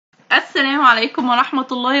السلام عليكم ورحمة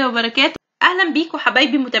الله وبركاته. أهلا بيكم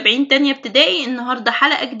حبايبي متابعين تانية ابتدائي. النهاردة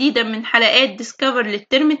حلقة جديدة من حلقات ديسكفر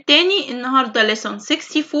للترم التاني. النهاردة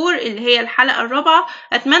lesson64 اللي هي الحلقة الرابعة.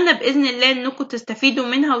 أتمنى بإذن الله أنكم تستفيدوا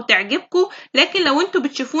منها وتعجبكم، لكن لو أنتوا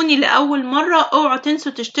بتشوفوني لأول مرة اوعوا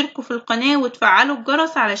تنسوا تشتركوا في القناة وتفعلوا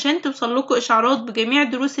الجرس علشان توصلكوا إشعارات بجميع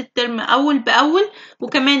دروس الترم أول بأول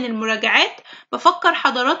وكمان المراجعات. بفكر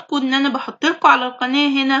حضراتكم أن أنا بحطلكوا على القناة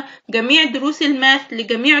هنا جميع دروس الماث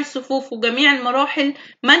لجميع الصفوف وجميع المراحل،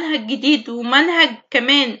 منهج جديد ومنهج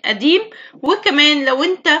كمان قديم. وكمان لو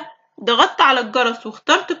انت ضغطت على الجرس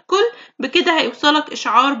واخترت الكل بكده هيوصلك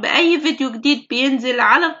اشعار باي فيديو جديد بينزل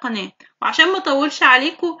على القناة. وعشان ما اطولش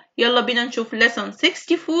عليكم يلا بينا نشوف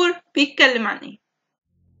lesson64 بيتكلم عن ايه.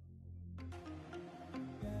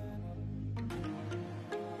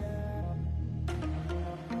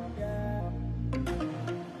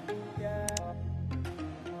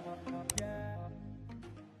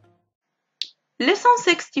 Lesson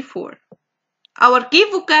 64. Our key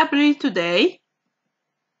vocabulary today: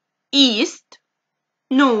 east,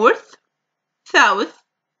 north, south,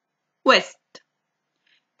 west.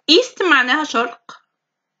 east معناها شرق،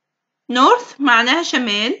 north معناها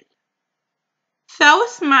شمال،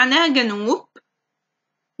 south معناها جنوب،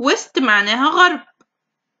 west معناها غرب.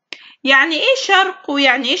 يعني ايه شرق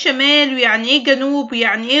ويعني ايه شمال ويعني ايه جنوب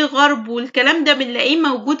ويعني ايه غرب والكلام ده بنلاقيه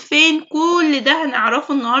موجود فين؟ كل ده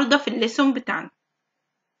هنعرفه النهارده في الليسون بتاعنا.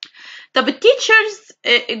 طب التيتشرز،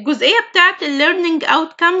 الجزئيه بتاعت الليرنينج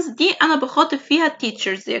اوتكمز دي انا بخاطب فيها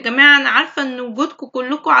التيتشرز. يا جماعه انا عارفه ان وجودكم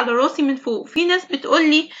كلكم على راسي من فوق. في ناس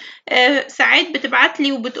بتقولي ساعات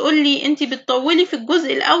بتبعتلي وبتقولي انتي بتطولي في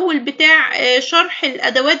الجزء الاول بتاع شرح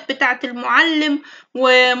الادوات بتاعت المعلم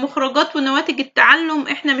ومخرجات ونواتج التعلم.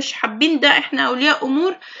 احنا مش حابين ده، احنا اولياء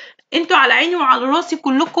امور. انتوا على عيني وعلى راسي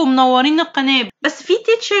كلكم منورين القناه، بس في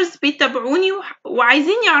تيتشرز بيتابعوني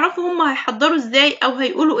وعايزين يعرفوا هم هيحضروا ازاي او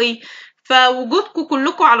هيقولوا ايه. فوجودكم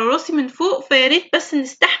كلكم على راسي من فوق، فياريت بس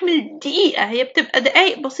نستحمل دقيقه، هي بتبقى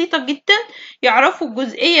دقايق بسيطه جدا يعرفوا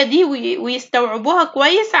الجزئيه دي ويستوعبوها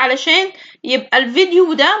كويس علشان يبقى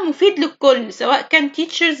الفيديو ده مفيد للكل، سواء كان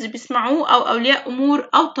تيتشرز بيسمعوه او اولياء امور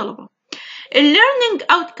او طلبه. الليرنينج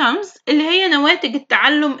اوتكمز اللي هي نواتج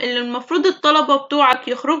التعلم اللي المفروض الطلبة بتوعك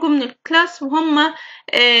يخرجوا من الكلاس وهم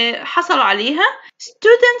حصلوا عليها.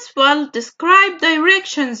 Students will describe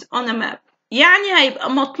directions on a map. يعني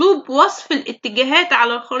هيبقى مطلوب وصف الاتجاهات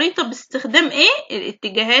على الخريطة باستخدام ايه؟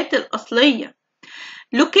 الاتجاهات الأصلية.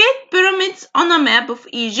 Locate pyramids on a map of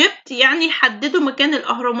Egypt. يعني يحددوا مكان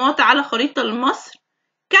الأهرامات على خريطة لمصر.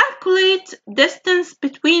 Calculate distance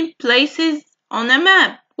between places on a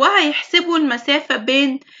map. وهيحسبوا المسافة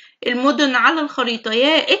بين المدن على الخريطة.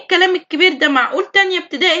 يا ايه الكلام الكبير ده؟ معقول تانية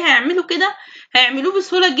ابتدائي هيعملوا كده؟ هيعملوه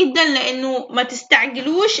بسهولة جدا، لانه ما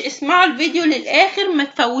تستعجلوش، اسمعوا الفيديو للآخر، ما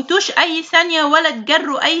تفوتوش اي ثانية ولا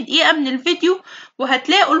تجروا اي دقيقة من الفيديو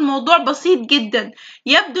وهتلاقوا الموضوع بسيط جدا.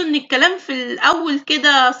 يبدو ان الكلام في الاول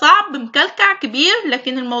كده صعب مكلكع كبير،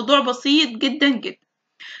 لكن الموضوع بسيط جدا جدا.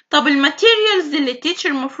 طب الماتيريالز اللي التيتشر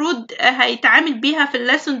المفروض هيتعامل بيها في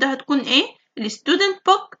الليسون ده هتكون ايه؟ الستودنت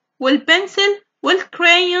بوك والبنسل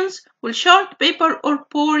والكريونز والشارت بيبر اور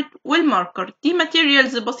بورد والماركر. دي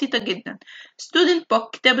ماتيريالز بسيطة جدا. ستودنت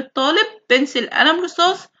بوك كتاب الطالب، بنسل قلم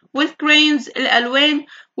رصاص، والكريونز الالوان،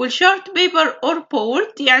 والشارت بيبر اور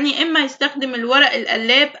بورد يعني اما يستخدم الورق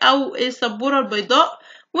القلاب او السبورة البيضاء،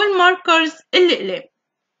 والماركرز الاقلام.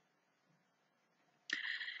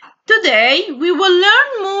 Today we will learn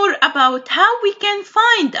more about how we can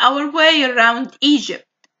find our way around Egypt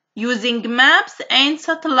using maps and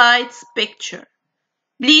satellites picture.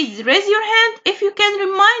 Please raise your hand if you can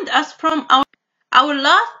remind us from our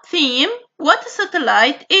last theme what a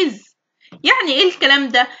satellite is. يعني ايه الكلام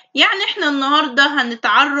ده؟ يعني احنا النهاردة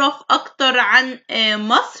هنتعرف اكتر عن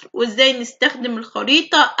مصر وازاي نستخدم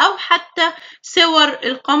الخريطة او حتى صور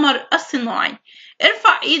القمر الصناعي.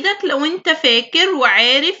 ارفع ايدك لو انت فاكر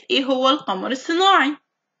وعارف ايه هو القمر الصناعي.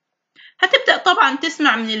 هتبدأ طبعا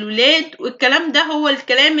تسمع من الولاد، والكلام ده هو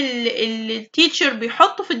الكلام اللي التيتشر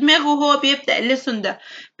بيحطه في دماغه وهو بيبدأ الليسون ده.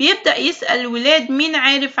 بيبدأ يسأل الولاد مين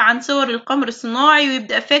عارف عن صور القمر الصناعي،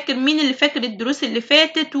 ويبدأ فاكر مين اللي فاكر الدروس اللي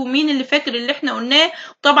فاتت ومين اللي فاكر اللي احنا قلناه.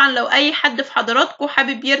 طبعا لو اي حد في حضراتكم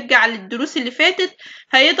حابب يرجع للدروس اللي فاتت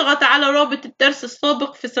هيضغط على رابط الدرس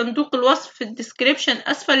السابق في صندوق الوصف في الديسكريبشن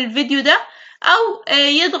اسفل الفيديو ده، او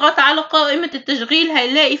يضغط على قائمة التشغيل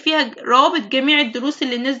هيلاقي فيها روابط جميع الدروس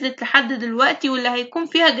اللي نزلت لحد دلوقتي واللي هيكون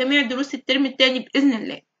فيها جميع دروس الترم التاني بإذن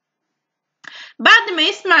الله. بعد ما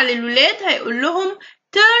يسمع للولاد هيقول لهم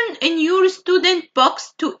turn in your student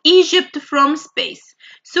box to Egypt from space.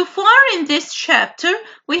 So far in this chapter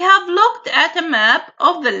we have looked at a map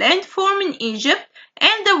of the landform in Egypt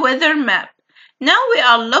and the weather map. Now we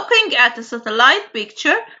are looking at a satellite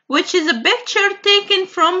picture, which is a picture taken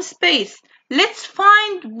from space. Let's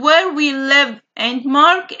find where we live and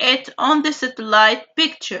mark it on the satellite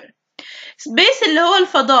picture. Space اللي هو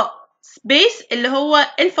الفضاء. سبيس اللي هو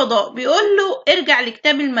الفضاء. بيقول له ارجع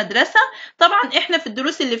لكتاب المدرسة. طبعا احنا في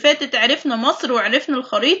الدروس اللي فاتت عرفنا مصر وعرفنا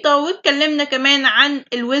الخريطة واتكلمنا كمان عن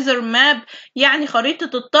الويذر ماب، يعني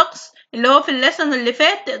خريطة الطقس اللي هو في الليسن اللي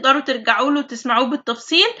فات، تقدروا ترجعوا له وتسمعوه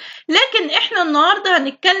بالتفصيل. لكن احنا النهاردة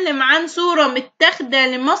هنتكلم عن صورة متاخدة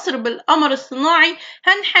لمصر بالقمر الصناعي.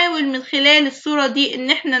 هنحاول من خلال الصورة دي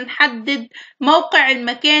ان احنا نحدد موقع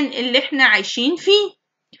المكان اللي احنا عايشين فيه.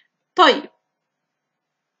 طيب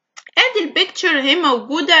ادي البيكتشر اهي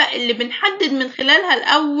موجودة، اللي بنحدد من خلالها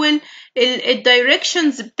الاول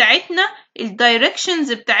الدايركشنز بتاعتنا.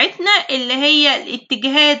 اللي هي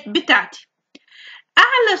الاتجاهات بتاعتي.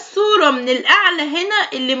 اعلى الصورة من الاعلى هنا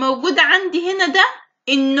اللي موجودة عندي هنا ده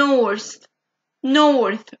النورث.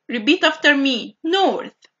 repeat after me.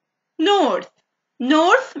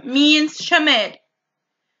 north means شمال.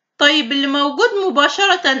 طيب اللي موجود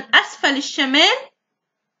مباشرة اسفل الشمال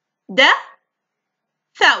ده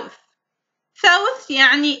south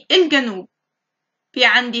يعني الجنوب. في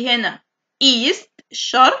عندي هنا east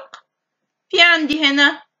الشرق، في عندي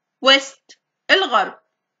هنا west الغرب.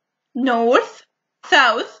 north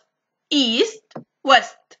south east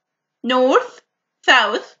west. north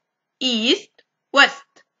south east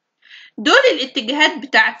west. دول الاتجاهات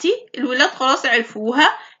بتاعتي. الولاد خلاص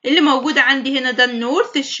عرفوها. اللي موجودة عندي هنا ده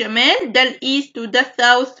النورث الشمال، ده الايست وده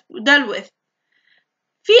الساوث وده الويست.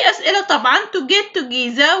 في أسئلة طبعا. to get to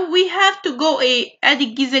Giza we have to go ادي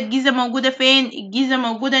الجيزة موجودة فين؟ الجيزة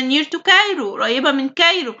موجودة near to كايرو، قريبة من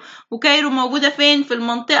كايرو. وكايرو موجودة فين؟ في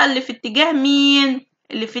المنطقة اللي في اتجاه مين؟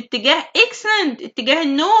 اللي في اتجاه excellent، اتجاه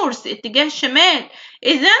النورث، اتجاه الشمال.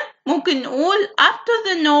 إذا ممكن نقول up to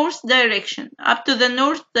the north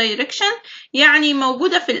direction يعني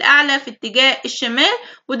موجودة في الأعلى في اتجاه الشمال.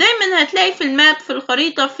 ودايما هتلاقي في الماب في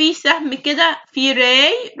الخريطة في سهم كده، في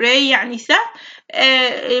راي يعني سهم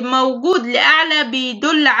موجود لأعلى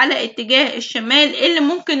بيدل على اتجاه الشمال، اللي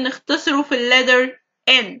ممكن نختصره في اللتر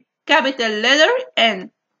N، capital letter N.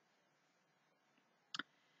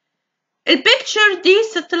 البيكتشر دي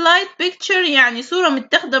satellite picture يعني صورة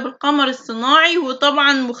متاخدة بالقمر الصناعي،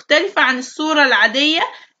 وطبعا مختلفة عن الصورة العادية.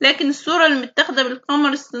 لكن الصورة المتاخدة بالقمر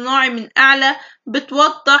الصناعي من أعلى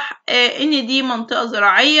بتوضح إن دي منطقة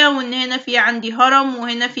زراعية، وإن هنا في عندي هرم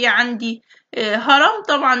وهنا في عندي هرم.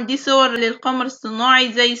 طبعا دي صور للقمر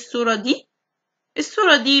الصناعي زي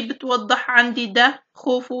الصورة دي بتوضح عندي ده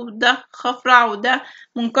خوفو وده خفرع وده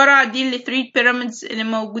منقرع. دي اللي 3 pyramids اللي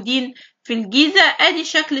موجودين في الجيزة. ادي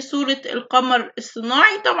شكل صورة القمر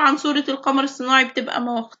الصناعي. طبعا صورة القمر الصناعي بتبقى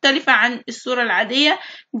مختلفة عن الصورة العادية.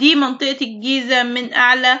 دي منطقة الجيزة من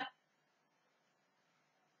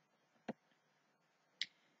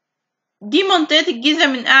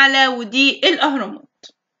اعلى، ودي الاهرامات.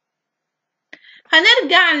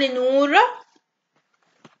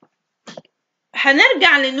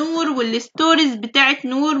 هنرجع لنور والستوريز بتاعت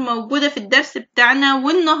نور موجودة في الدرس بتاعنا.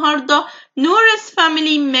 والنهاردة نور's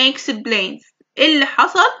family makes plans. اللي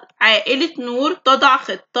حصل عائلة نور تضع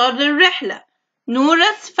خطة للرحلة.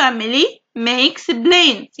 نور's family makes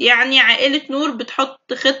plans يعني عائلة نور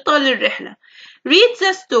بتحط خطة للرحلة. read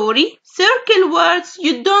the story, circle words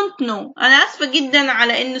you don't know. أنا آسفة جدا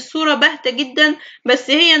على إن الصورة باهتة جدا، بس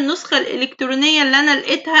هي النسخة الإلكترونية اللي أنا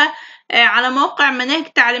لقيتها على موقع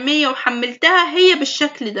مناهج تعليمية وحملتها هي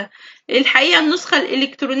بالشكل ده. الحقيقة النسخة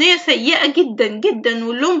الإلكترونية سيئة جدا جدا،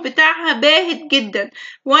 واللون بتاعها باهت جدا،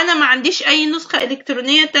 وأنا ما عنديش أي نسخة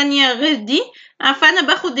إلكترونية تانية غير دي. فأنا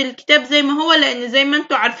باخد الكتاب زي ما هو، لأن زي ما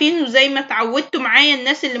انتوا عارفين وزي ما اتعودتوا معايا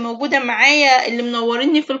الناس اللي موجودة معايا اللي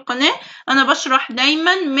منوريني في القناة، أنا بشرح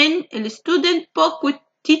دايما من الستودنت بوك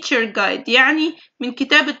والتيتشر جايد، يعني من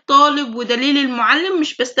كتاب الطالب ودليل المعلم،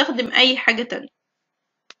 مش بستخدم أي حاجة تانية.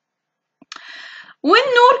 When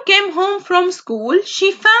Noor came home from school, she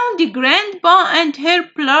found Grandpa and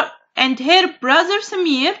her brother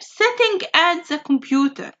Samir sitting at the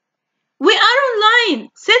computer. We are online,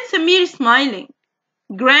 said Samir smiling.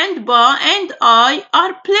 Grandpa and I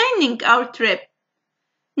are planning our trip.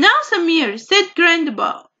 Now Samir, said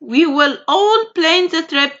Grandpa, we will all plan the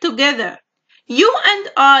trip together. You and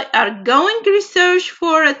I are going research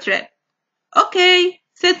for a trip. Okay,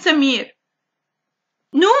 said Samir.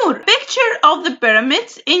 Noor, picture of the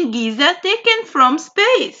pyramids in Giza taken from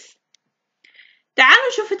space. تعالوا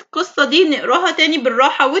نشوف القصة دي نقراها تاني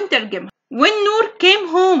بالراحة ونترجمها. When Noor came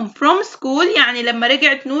home from school يعني لما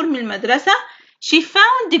رجعت نور من المدرسة. She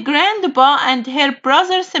found grandpa and her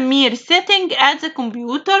brother Samir sitting at the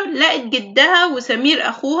computer. لقت جدها وسمير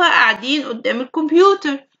أخوها قاعدين قدام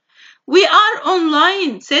الكمبيوتر. We are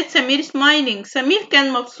online said سمير smiling. سمير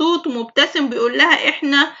كان مبسوط ومبتسم بيقول لها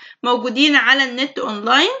إحنا موجودين على النت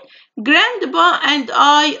أونلاين. Grandpa and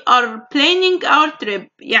I are planning our trip.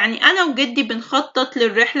 يعني أنا وجدي بنخطط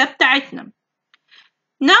للرحلة بتاعتنا.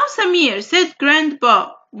 Now Samir said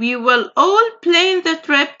Grandpa we will all plan the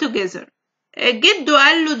trip together. جده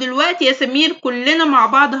قال له دلوقتي يا سمير كلنا مع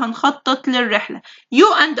بعض هنخطط للرحلة.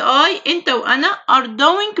 You and I أنت وأنا are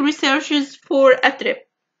doing researches for a trip.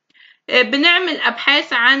 بنعمل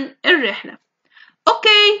أبحاث عن الرحلة.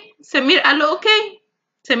 أوكي سمير قال له أوكي.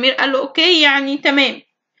 سمير قال له أوكي يعني تمام.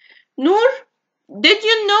 نور did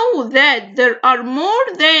you know that there are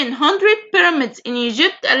more than 100 pyramids in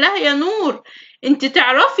Egypt؟ قال لها يا نور انت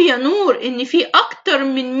تعرفي يا نور ان في اكتر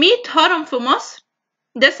من 100 هرم في مصر؟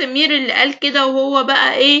 ده سمير اللي قال كده وهو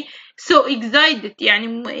بقى ايه so excited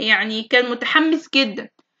يعني كان متحمس جدا.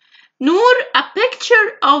 نور a picture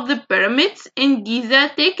of the pyramids in Giza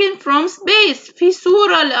taken from space. في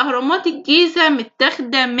صورة لأهرامات الجيزة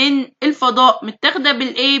متاخدة من الفضاء، متاخدة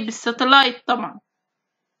بالايه بالساتلايت طبعا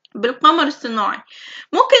بالقمر الصناعي.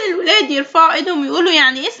 ممكن الولاد يرفعوا ايدهم ويقولوا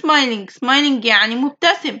يعني ايه smiling يعني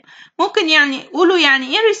مبتسم. ممكن يعني يقولوا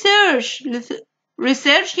يعني ايه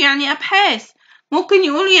research يعني ابحاث. ممكن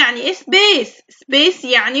يقولوا يعني ايه space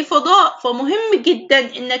يعني فضاء. فمهم جدا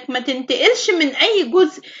انك ما تنتقلش من اي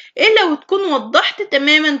جزء الا وتكون وضحت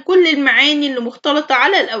تماما كل المعاني اللي مختلطة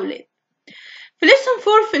على الاولاد. في lesson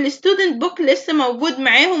 4 في الستودنت بوك لسه موجود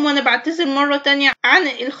معاهم، وانا بعتذر مرة تانية عن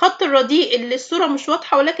الخط الرديء اللي الصورة مش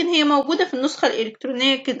واضحة، ولكن هي موجودة في النسخة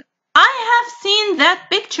الإلكترونية كده. I have seen that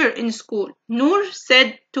picture in school. نور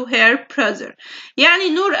said to her brother. يعني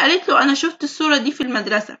نور قالت له أنا شفت الصورة دي في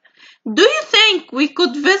المدرسة. Do you think we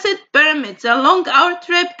could visit pyramids along our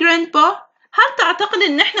trip, Grandpa؟ هل تعتقد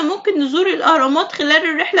إن إحنا ممكن نزور الأهرامات خلال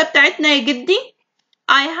الرحلة بتاعتنا يا جدي؟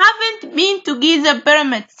 I haven't been to Giza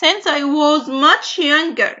pyramid since I was much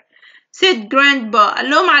younger, said Grandpa. قال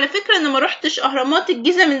لهم على فكرة أنا ما روحتش أهرامات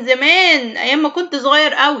الجيزة من زمان أيام ما كنت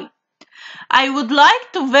صغير قوي. I would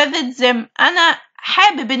like to visit them. أنا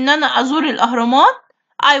حابب إن أنا أزور الأهرامات.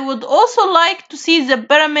 I would also like to see the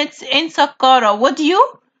pyramids in Saqqara. Would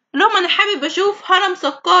you؟ لهم أنا حابب أشوف هرم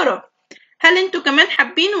سقارة. هل أنتوا كمان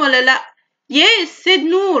حابين ولا لأ؟ Yes, said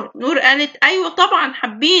نور. نور قالت أيوة طبعا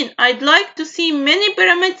حابين. I'd like to see many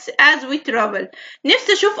pyramids as we travel.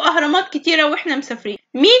 نفسي أشوف أهرامات كتيرة وإحنا مسافرين.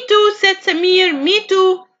 Me too, said سمير. Me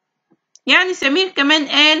too. يعني سمير كمان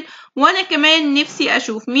قال وأنا كمان نفسي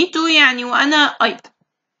أشوف. Me too يعني وأنا أيضا.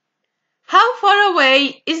 How far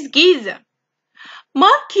away is Giza?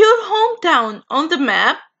 Mark your hometown on the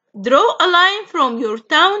map. Draw a line from your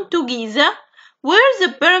town to Giza where the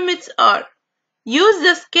pyramids are. Use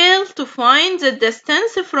the scale to find the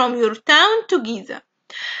distance from your town to Giza.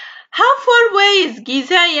 How far away is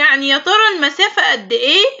Giza؟ يعني يا ترى المسافة قد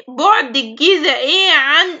ايه؟ بعد الجيزة ايه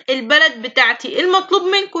عن البلد بتاعتي؟ المطلوب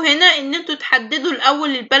منكم هنا ان انتوا تحددوا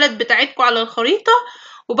الاول البلد بتاعتكم على الخريطة،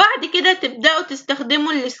 وبعد كده تبدأوا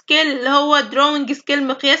تستخدموا السكيل اللي هو drawing scale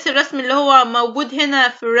مقياس الرسم اللي هو موجود هنا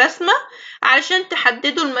في الرسمة علشان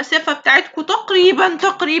تحددوا المسافة بتاعتكم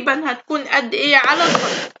تقريبا هتكون قد ايه على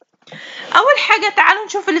الخريطة. اول حاجة تعالوا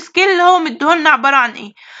نشوف السكيل اللي هو مديهولنا عبارة عن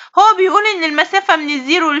ايه. هو بيقول ان المسافة من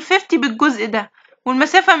 0 ل 50 بالجزء ده،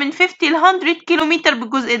 والمسافة من 50 ل 100 كيلومتر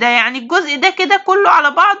بالجزء ده، يعني الجزء ده كده كله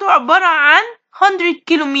على بعضه عبارة عن 100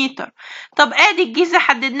 كيلومتر. طب ادي الجيزة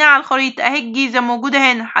حددناها على الخريطة اهي، الجيزة موجودة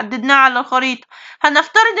هنا حددناها على الخريطة.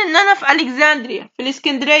 هنفترض ان انا في الكسندريا في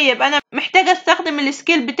الاسكندرية، يبقى انا محتاجة استخدم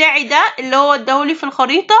السكيل بتاعي ده اللي هو اداهولي في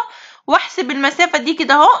الخريطة واحسب المسافة دي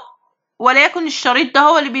كده اهو، وليكن الشريط ده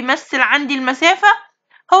هو اللي بيمثل عندي المسافة،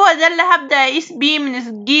 هو ده اللي هبدأ اقيس بيه من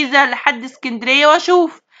الجيزة لحد اسكندرية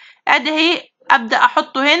واشوف. ادي اهي ابدأ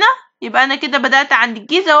احطه هنا، يبقى انا كده بدأت عند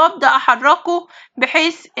الجيزة وابدأ احركه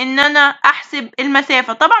بحيث ان انا احسب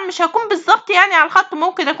المسافة. طبعا مش هكون بالظبط يعني على الخط،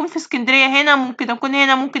 ممكن اكون في اسكندرية هنا، ممكن اكون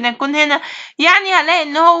هنا، ممكن اكون هنا، يعني هلاقي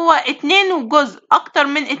ان هو 2 وجزء اكتر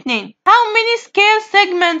من 2. How many scale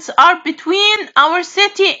segments are between our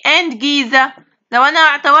city and Giza؟ لو انا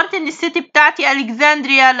اعتبرت ان السيتي بتاعتي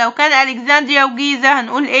الكسندريا، لو كان الكسندريا وجيزة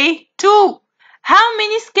هنقول ايه؟ 2. How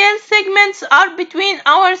many scale segments are between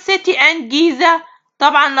our city and Giza؟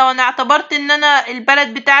 طبعا لو انا اعتبرت ان انا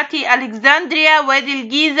البلد بتاعتي الكسندريا وادي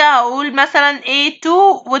الجيزة هقول مثلا ايه 2،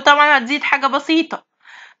 وطبعا هتزيد حاجة بسيطة.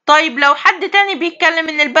 طيب لو حد تاني بيتكلم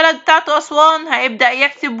ان البلد بتاعته اسوان هيبدأ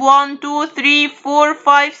يحسب 1 2 3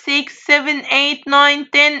 4 5 6 7 8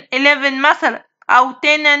 9 10 11 مثلا، او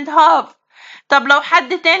 10 and half. طب لو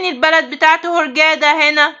حد تاني البلد بتاعته هرجادة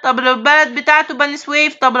هنا، طب لو البلد بتاعته بني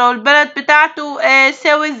سويف، طب لو البلد بتاعته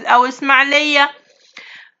سوز أو إسماعيلية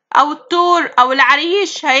أو الطور أو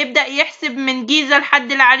العريش، هيبدأ يحسب من جيزة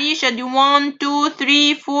لحد العريش. أدي 1 2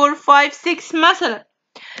 3 4 5 6 مثلا،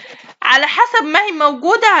 على حسب ما هي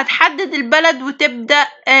موجودة هتحدد البلد وتبدأ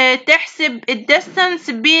تحسب الديستانس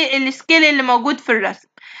بالسكيل اللي موجود في الرسم.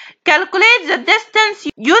 Calculate the distance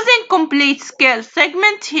using complete scale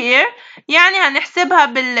segment here، يعني هنحسبها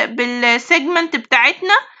بالسيجمنت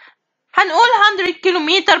بتاعتنا. هنقول 100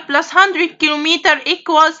 كيلومتر plus 100 كيلومتر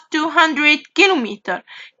equals 200 كيلومتر.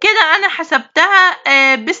 كده أنا حسبتها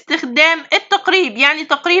باستخدام التقريب، يعني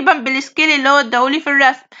تقريبا بالسكيل اللي هو اداهولي في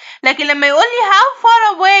الرسم. لكن لما يقولي how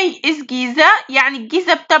far away is جيزة، يعني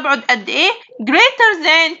الجيزة بتبعد قد ايه؟ greater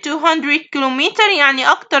than 200 كيلومتر،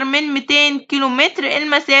 يعني أكتر من 200 كيلومتر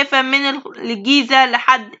المسافة من الجيزة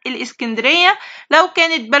لحد الإسكندرية. لو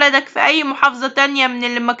كانت بلدك في أي محافظة تانية من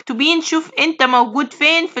اللي مكتوبين، شوف أنت موجود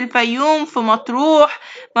فين، في الفيوم، في مطروح،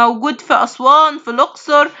 موجود في أسوان، في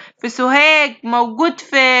الأقصر، في سوهاج، موجود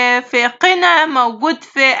في قنا، موجود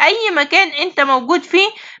في أي مكان أنت موجود فيه.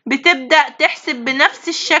 بتبدأ تحسب بنفس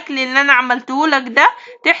الشكل اللي أنا عملته لك ده،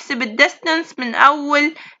 تحسب الديستانس من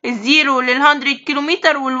أول الزيرو لل100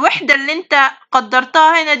 كيلومتر، والوحدة اللي أنت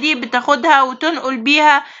قدرتها هنا دي بتاخدها وتنقل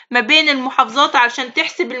بيها ما بين المحافظات عشان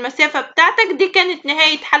تحسب المسافة بتاعتك. دي كانت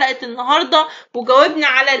نهاية حلقة النهاردة، وجاوبنا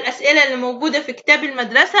على الأسئلة اللي موجودة في كتاب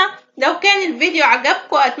المدرسة. لو كان الفيديو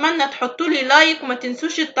عجبكم أتمنى تحطولي لايك وما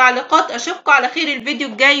تنسوش التعليقات. أشوفكم على خير الفيديو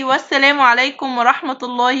الجاي، والسلام عليكم ورحمة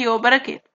الله وبركاته.